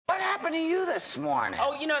happened to you this morning?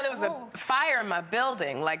 Oh, you know, there was a fire in my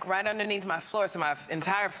building, like right underneath my floor, so my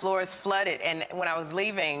entire floor is flooded. And when I was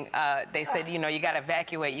leaving, they said, you know, you got to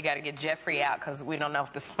evacuate, you got to get Jeffrey out because we don't know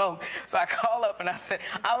if the smoke. So I called up and I said,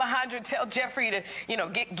 Alejandro, tell Jeffrey to, you know,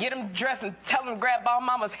 get him dressed and tell him to grab Ball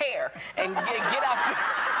Mama's hair and get out there.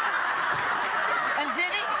 And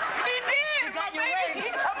did he? He did. He got your wigs.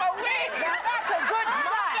 He got my wig. Now that's a good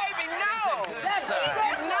sign. Baby, no. That's a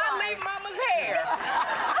good Did not leave Mama's hair.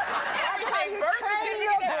 Everything birth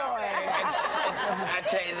certificate out. I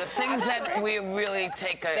tell you, the things that we really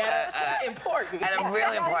take important. and are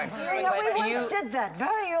really important. You know, we once did that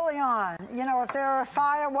very early on. You know, if there were a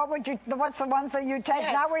fire, what's the one thing you take?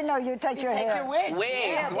 Yes. Now we know you take your hair. Your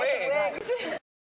wigs. Wigs.